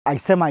I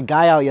sent my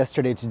guy out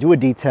yesterday to do a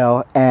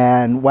detail,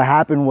 and what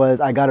happened was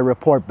I got a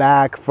report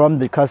back from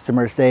the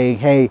customer saying,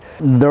 hey,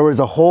 there was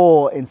a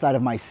hole inside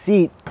of my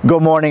seat.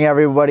 Good morning,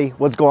 everybody.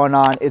 What's going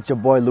on? It's your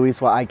boy Luis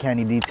with Eye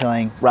Candy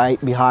Detailing.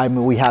 Right behind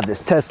me, we have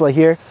this Tesla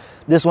here.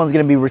 This one's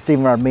gonna be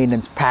receiving our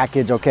maintenance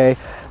package, okay?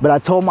 But I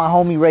told my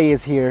homie Ray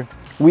is here.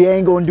 We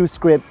ain't gonna do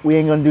script. We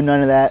ain't gonna do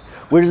none of that.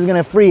 We're just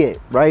gonna free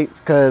it, right?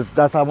 Because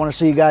that's how I wanna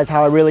show you guys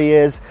how it really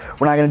is.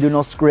 We're not gonna do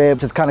no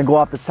script, just kind of go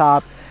off the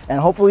top. And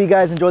hopefully you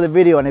guys enjoy the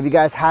video. And if you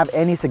guys have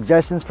any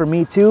suggestions for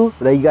me too,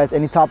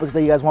 any topics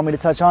that you guys want me to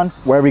touch on,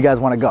 wherever you guys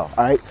want to go,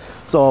 all right?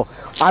 So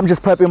I'm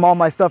just prepping all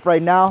my stuff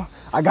right now.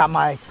 I got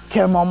my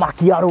caramel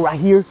macchiato right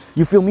here,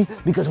 you feel me?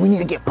 Because we need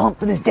to get pumped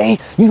for this day,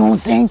 you know what I'm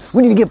saying?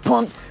 We need to get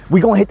pumped. We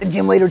gonna hit the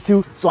gym later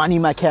too, so I need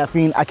my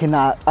caffeine. I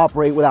cannot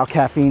operate without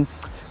caffeine.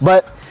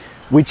 But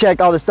we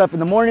checked all the stuff in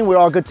the morning, we're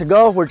all good to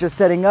go. We're just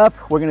setting up.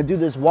 We're gonna do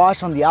this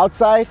wash on the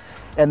outside,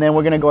 and then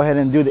we're gonna go ahead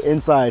and do the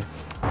inside.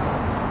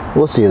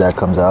 We'll see if that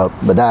comes out,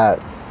 but that,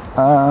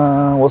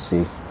 we'll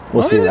see.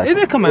 We'll see. It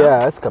did come out.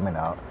 Yeah, it's coming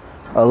out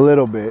a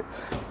little bit.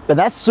 But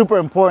that's super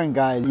important,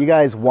 guys. You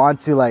guys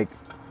want to like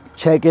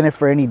check in it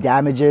for any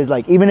damages.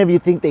 Like even if you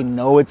think they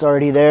know it's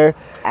already there.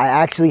 I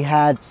actually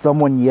had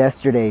someone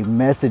yesterday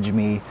message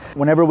me.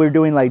 Whenever we're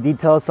doing like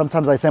details,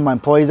 sometimes I send my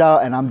employees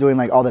out and I'm doing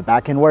like all the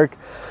back end work.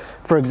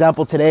 For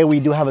example, today we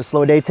do have a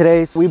slow day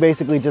today. So we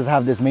basically just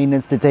have this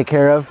maintenance to take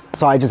care of.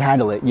 So I just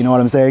handle it, you know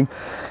what I'm saying?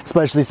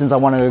 Especially since I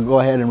wanted to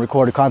go ahead and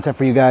record the content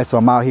for you guys. So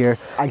I'm out here.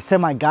 I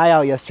sent my guy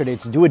out yesterday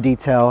to do a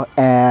detail.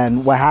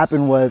 And what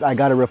happened was I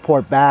got a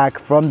report back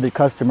from the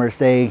customer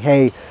saying,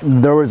 hey,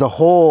 there was a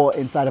hole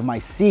inside of my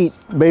seat.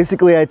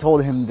 Basically, I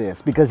told him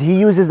this because he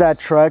uses that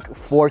truck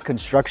for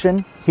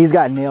construction. He's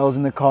got nails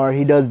in the car.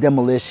 He does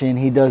demolition.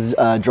 He does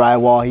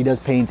drywall. He does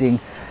painting.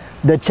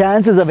 The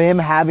chances of him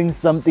having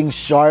something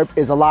sharp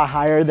is a lot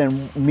higher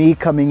than me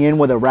coming in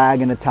with a rag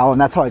and a towel,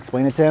 and that's how I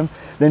explained it to him,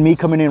 than me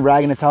coming in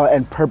rag and a towel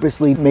and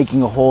purposely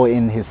making a hole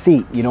in his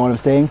seat, you know what I'm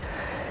saying?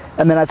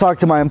 And then I talked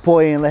to my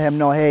employee and let him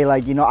know, hey,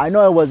 like, you know, I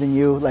know it wasn't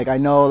you, like, I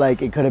know,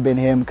 like, it could have been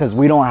him because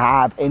we don't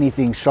have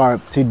anything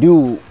sharp to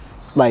do,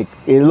 like,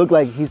 it looked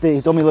like, he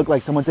told me it looked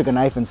like someone took a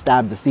knife and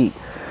stabbed the seat.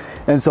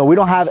 And so we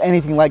don't have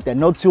anything like that.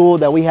 No tool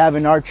that we have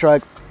in our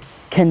truck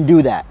can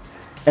do that.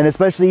 And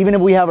especially even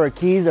if we have our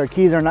keys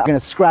are not gonna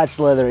scratch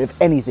leather. If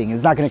anything,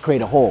 it's not gonna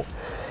create a hole.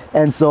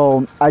 And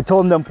so I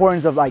told him the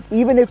importance of like,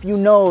 even if you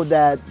know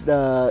that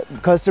the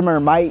customer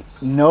might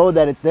know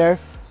that it's there,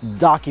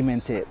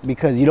 document it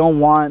because you don't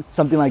want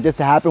something like this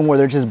to happen where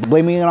they're just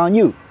blaming it on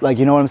you. Like,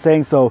 you know what I'm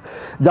saying? So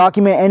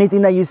document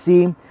anything that you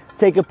see,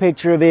 take a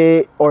picture of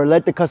it or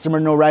let the customer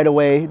know right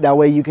away. That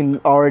way you can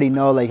already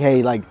know like,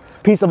 hey, like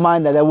peace of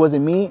mind that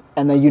wasn't me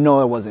and then you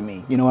know it wasn't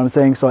me. You know what I'm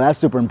saying? So that's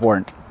super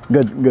important.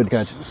 Good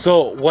catch.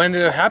 So what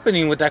ended up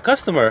happening with that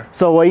customer?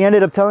 So what he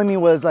ended up telling me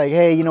was like,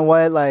 hey, you know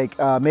what? Like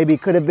maybe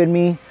it could have been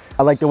me.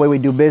 I like the way we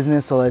do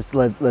business, so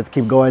let's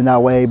keep going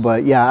that way.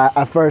 But yeah,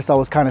 at first I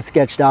was kind of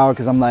sketched out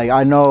because I'm like,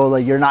 I know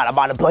like you're not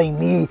about to blame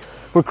me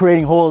for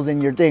creating holes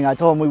in your thing. I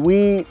told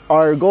him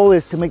our goal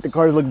is to make the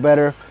cars look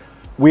better.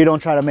 We don't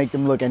try to make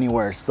them look any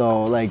worse.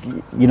 So like,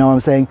 you know what I'm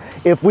saying?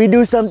 If we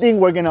do something,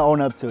 we're gonna own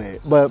up to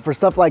it. But for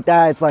stuff like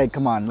that, it's like,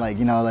 come on, like,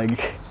 you know,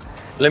 like.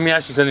 Let me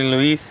ask you something,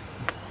 Luis.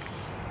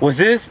 Was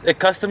this a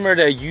customer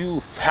that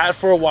you had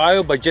for a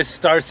while but just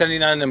started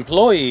sending out an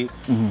employee?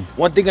 Mm-hmm.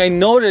 One thing I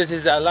noticed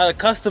is that a lot of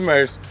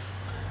customers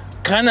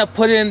kind of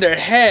put in their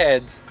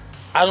heads,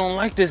 I don't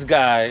like this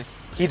guy.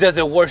 He does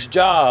a worse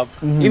job,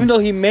 even though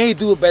he may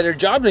do a better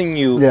job than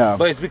you,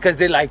 but it's because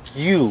they like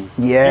you.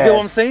 Yes. You get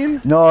what I'm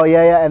saying? No,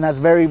 yeah, and that's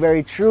very,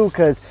 very true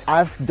because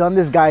I've done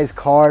this guy's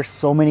car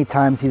so many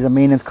times. He's a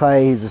maintenance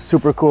guy. He's a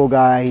super cool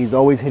guy. He's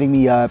always hitting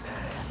me up.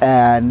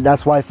 And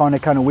that's why I found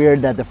it kind of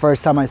weird that the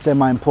first time I sent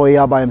my employee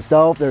out by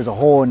himself, there's a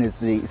hole in his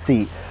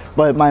seat.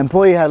 But my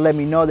employee had let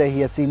me know that he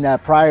had seen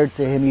that prior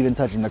to him even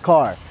touching the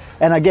car.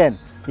 And again,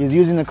 he's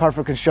using the car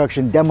for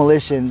construction,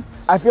 demolition.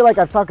 I feel like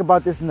I've talked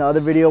about this in the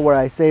other video where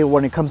I say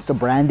when it comes to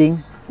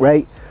branding,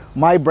 right?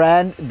 My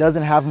brand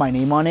doesn't have my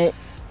name on it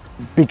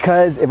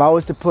because if I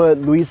was to put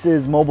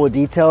Luis's Mobile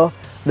Detail,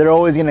 they're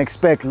always gonna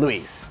expect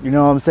Luis. You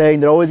know what I'm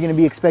saying? They're always gonna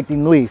be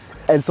expecting Luis.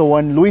 And so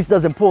when Luis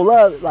doesn't pull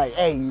up, like,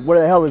 hey, where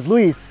the hell is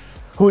Luis?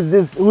 Who's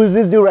this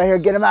dude right here?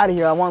 Get him out of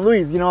here. I want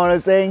Luis. You know what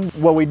I'm saying?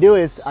 What we do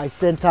is I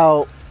sent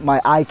out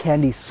my Eye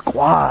Candy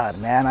squad,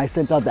 man. I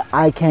sent out the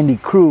Eye Candy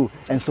crew.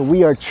 And so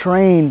we are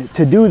trained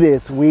to do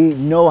this. We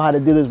know how to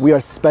do this. We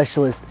are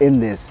specialists in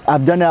this.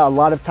 I've done it a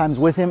lot of times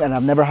with him and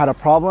I've never had a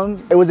problem.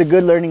 It was a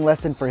good learning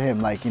lesson for him.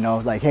 Like, you know,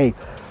 like, hey,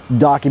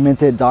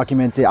 document it.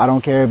 I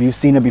don't care if you've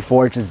seen it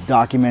before, just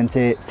document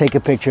it, take a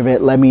picture of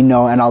it, let me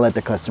know, and I'll let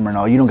the customer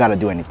know. You don't got to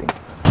do anything.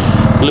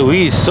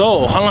 Luis,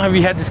 so how long have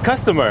you had this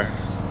customer?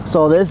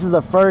 So this is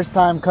the first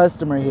time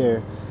customer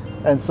here.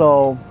 And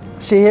so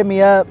she hit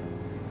me up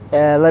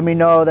and let me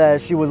know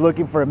that she was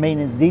looking for a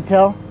maintenance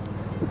detail,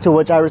 to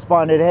which I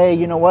responded, hey,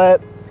 you know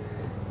what?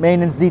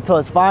 Maintenance detail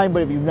is fine,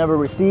 but if you've never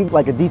received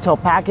like a detail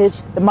package,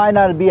 it might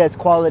not be as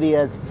quality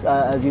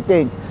as you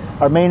think.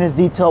 Our maintenance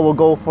detail will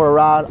go for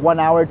around 1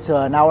 hour to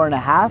an hour and a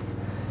half.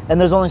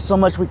 And there's only so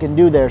much we can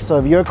do there. So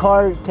if your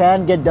car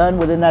can get done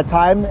within that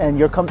time and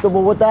you're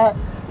comfortable with that,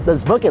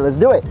 let's book it, let's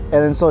do it. And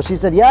then so she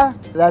said, yeah,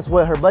 that's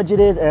what her budget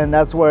is and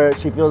that's where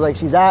she feels like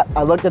she's at.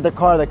 I looked at the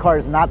car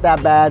is not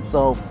that bad,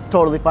 so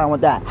totally fine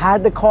with that.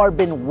 Had the car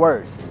been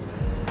worse,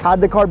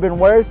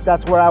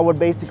 that's where I would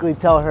basically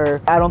tell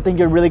her, I don't think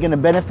you're really gonna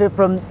benefit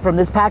from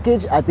this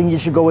package. I think you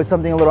should go with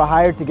something a little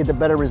higher to get the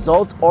better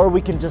results, or we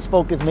can just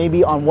focus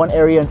maybe on one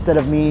area instead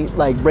of me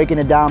like breaking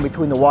it down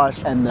between the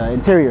wash and the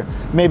interior.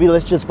 Maybe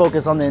let's just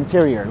focus on the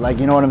interior, like,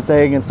 you know what I'm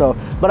saying? And so,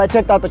 but I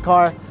checked out the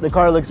car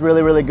looks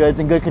really, really good. It's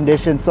in good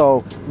condition,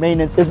 so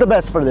maintenance is the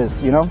best for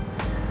this, you know?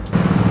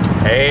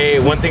 Hey,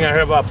 one thing I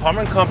heard about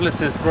apartment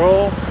complexes,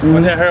 bro.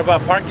 One thing I heard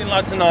about parking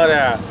lots and all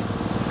that.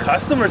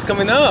 Customers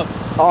coming up.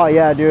 Oh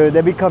yeah, dude,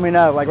 they be coming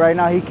up. Like right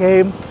now he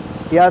came,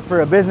 he asked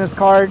for a business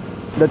card.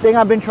 The thing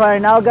I've been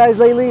trying out, guys,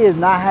 lately is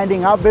not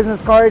handing out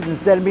business cards.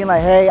 Instead of being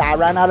like, hey, I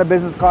ran out of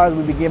business cards,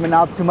 we've been giving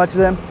out too much of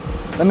them.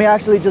 Let me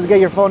actually just get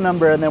your phone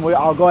number and then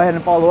I'll go ahead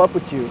and follow up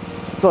with you.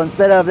 So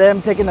instead of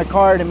them taking the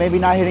card and maybe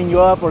not hitting you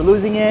up or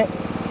losing it,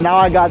 now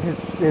I got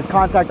his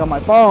contact on my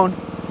phone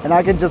and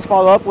I can just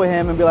follow up with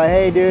him and be like,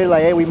 hey dude,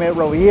 like, hey, we met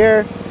over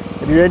here.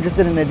 If you're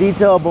interested in the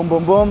detail, boom,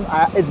 boom, boom.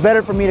 It's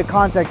better for me to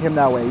contact him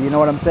that way, you know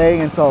what I'm saying?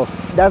 And so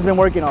that's been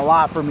working a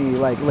lot for me,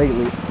 like,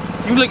 lately.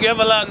 Seems like you have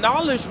a lot of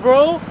knowledge,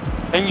 bro.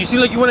 And you seem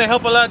like you want to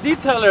help a lot of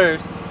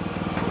detailers.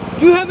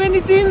 Do you have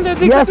anything that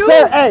they can do? Yes,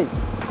 sir.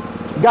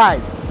 Hey,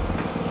 guys,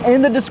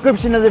 in the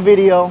description of the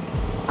video,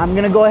 I'm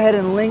going to go ahead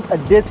and link a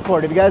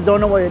Discord. If you guys don't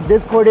know what a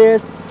Discord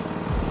is,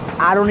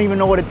 I don't even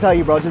know what to tell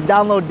you, bro. Just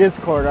download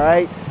Discord, all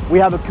right? We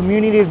have a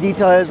community of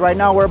detailers. Right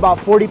now, we're about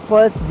 40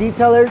 plus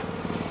detailers.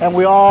 And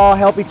we all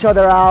help each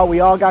other out. We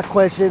all got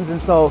questions.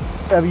 And so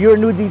if you're a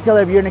new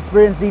detailer, if you're an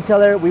experienced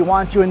detailer, we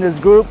want you in this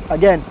group.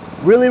 Again,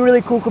 really,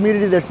 really cool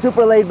community. They're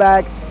super laid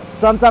back.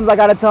 Sometimes I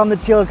gotta tell them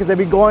to chill because they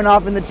be going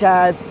off in the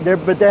chats.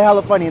 But they're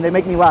hella funny and they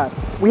make me laugh.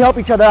 We help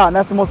each other out, and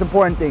that's the most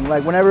important thing.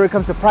 Like whenever it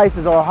comes to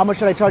prices, or how much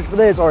should I charge for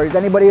this, or is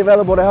anybody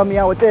available to help me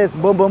out with this,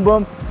 boom, boom,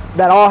 boom.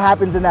 That all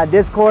happens in that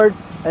Discord.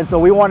 And so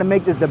we want to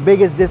make this the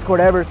biggest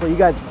Discord ever. So you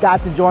guys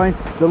got to join.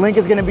 The link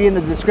is gonna be in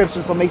the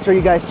description. So make sure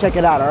you guys check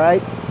it out, all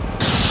right?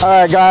 All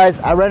right,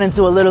 guys, I ran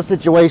into a little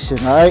situation,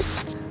 all right?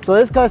 So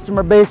this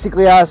customer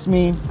basically asked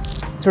me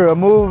to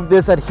remove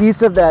this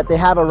adhesive that they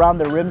have around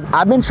the rims.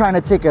 I've been trying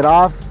to take it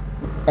off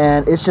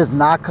and it's just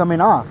not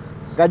coming off.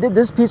 I did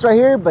this piece right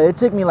here, but it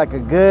took me like a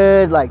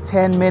good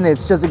 10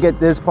 minutes just to get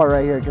this part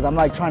right here because I'm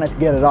like trying to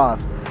get it off.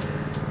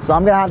 So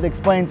I'm gonna have to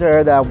explain to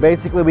her that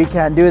basically we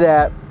can't do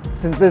that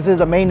since this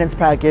is a maintenance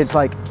package.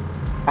 Like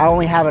I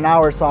only have an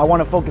hour, so I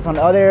wanna focus on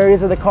other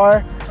areas of the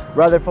car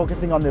rather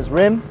focusing on this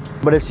rim.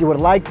 But if she would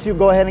like to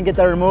go ahead and get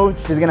that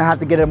removed, she's gonna have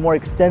to get a more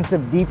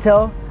extensive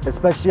detail,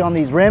 especially on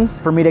these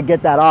rims, for me to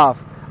get that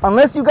off.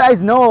 Unless you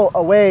guys know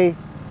a way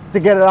to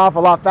get it off a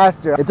lot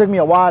faster. It took me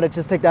a while to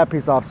just take that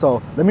piece off,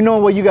 so let me know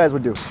what you guys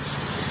would do.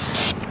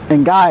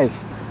 And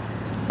guys,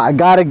 I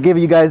gotta give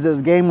you guys this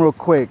game real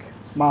quick.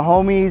 My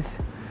homies,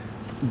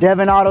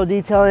 Devon Auto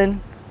Detailing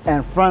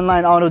and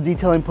Frontline Auto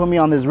Detailing put me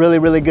on this really,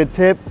 really good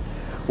tip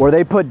where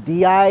they put not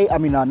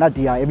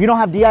DI. If you don't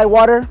have DI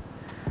water,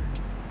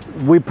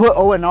 we put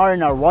ONR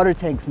in our water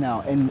tanks now,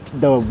 and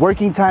the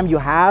working time you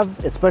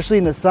have, especially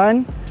in the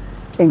sun,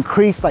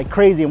 increased like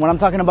crazy. And what I'm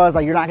talking about is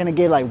like you're not gonna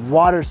get like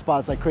water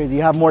spots like crazy.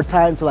 You have more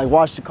time to like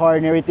wash the car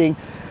and everything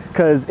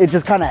because it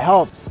just kind of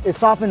helps. It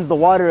softens the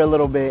water a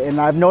little bit, and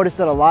I've noticed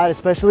that a lot,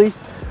 especially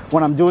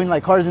when I'm doing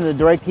like cars in the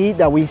direct heat,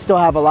 that we still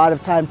have a lot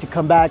of time to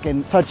come back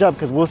and touch up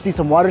because we'll see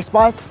some water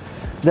spots.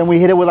 Then we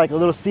hit it with like a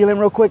little sealant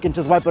real quick and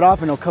just wipe it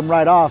off and it'll come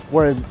right off.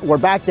 Where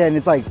back then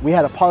it's like we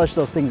had to polish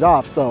those things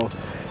off. So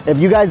if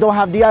you guys don't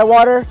have DI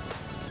water,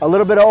 a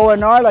little bit of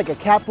ONR, like a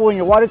capful in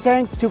your water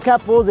tank, 2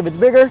 capfuls if it's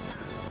bigger,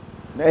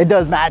 it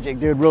does magic,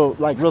 dude.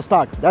 Real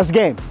stock. That's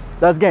game.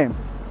 That's game.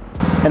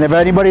 And if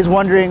anybody's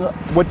wondering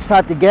which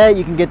type to get,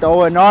 you can get the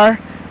ONR.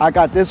 I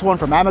got this one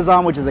from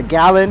Amazon, which is a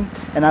gallon,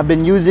 and I've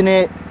been using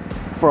it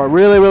for a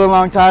really, really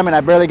long time, and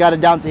I barely got it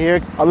down to here.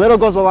 A little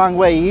goes a long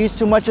way. You use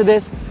too much of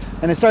this,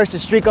 and it starts to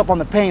streak up on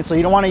the paint, so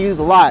you don't want to use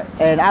a lot.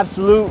 And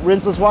Absolute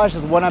Rinseless Wash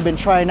is what I've been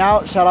trying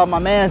out. Shout out my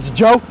man's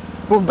Joe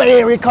from Bay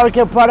Area Car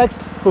Care Products,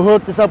 who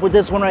hooked us up with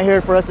this one right here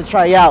for us to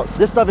try out. So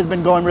this stuff has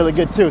been going really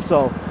good too,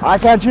 so I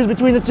can't choose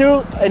between the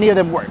two. Any of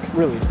them work,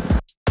 really.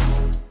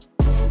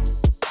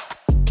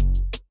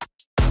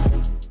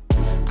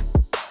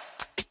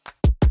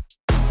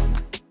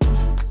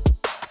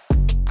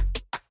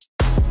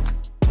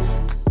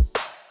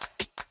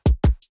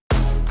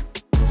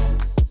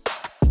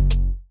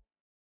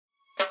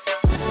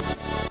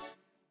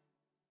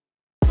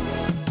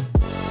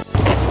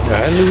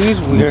 And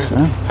Luis,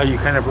 how you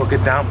kind of broke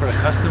it down for the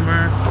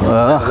customer,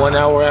 1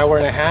 hour, hour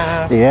and a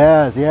half.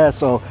 Yes.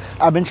 So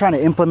I've been trying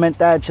to implement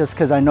that just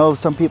because I know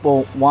some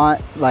people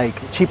want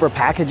like cheaper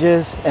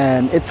packages,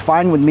 and it's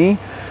fine with me,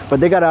 but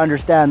they got to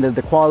understand that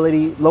the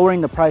quality,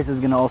 lowering the price is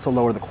going to also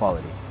lower the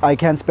quality. I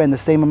can't spend the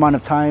same amount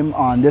of time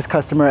on this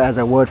customer as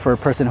I would for a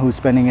person who's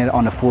spending it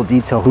on a full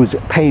detail, who's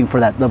paying for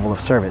that level of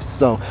service.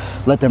 So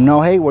let them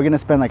know, hey, we're gonna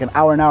spend like an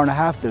hour and a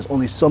half. There's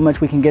only so much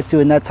we can get to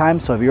in that time.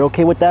 So if you're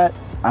okay with that,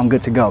 I'm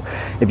good to go.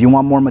 If you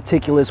want more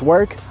meticulous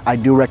work, I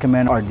do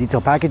recommend our detail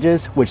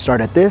packages, which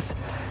start at this.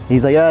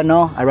 He's like, yeah,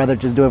 no, I'd rather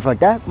just do it for like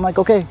that. I'm like,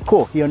 okay,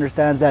 cool. He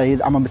understands that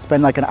I'm gonna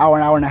spend like an hour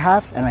and a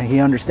half, and he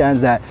understands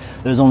that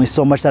there's only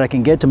so much that I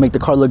can get to make the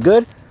car look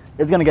good.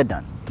 It's gonna get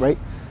done, right?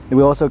 And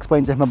we also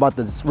explained to him about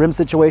the rim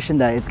situation,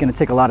 that it's gonna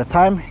take a lot of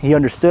time. He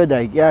understood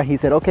that, yeah, he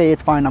said, okay,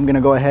 it's fine. I'm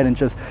gonna go ahead and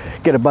just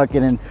get a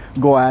bucket and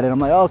go at it. I'm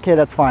like, okay,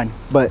 that's fine.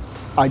 But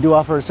I do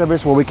offer a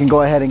service where we can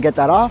go ahead and get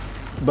that off,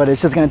 but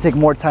it's just gonna take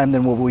more time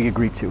than what we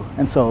agreed to.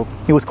 And so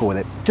he was cool with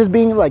it. Just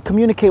being like,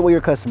 communicate with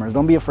your customers.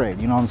 Don't be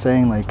afraid, you know what I'm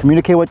saying? Like,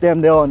 communicate with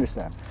them, they'll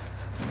understand.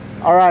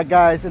 All right,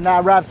 guys, and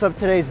that wraps up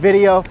today's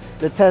video.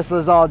 The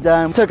Tesla's all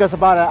done. It took us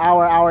about an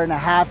hour and a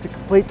half to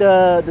complete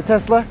the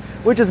Tesla,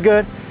 which is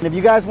good. And if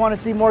you guys wanna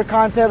see more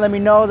content, let me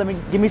know.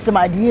 Give me some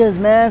ideas,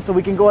 man, so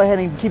we can go ahead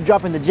and keep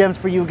dropping the gems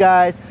for you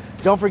guys.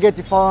 Don't forget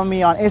to follow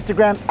me on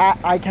Instagram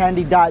at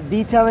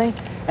eyecandy.detailing.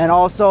 And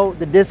also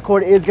the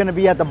Discord is gonna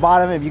be at the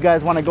bottom if you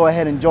guys wanna go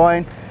ahead and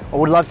join. I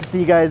would love to see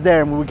you guys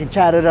there, and we can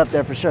chat it up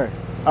there for sure.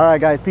 All right,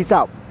 guys, peace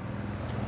out.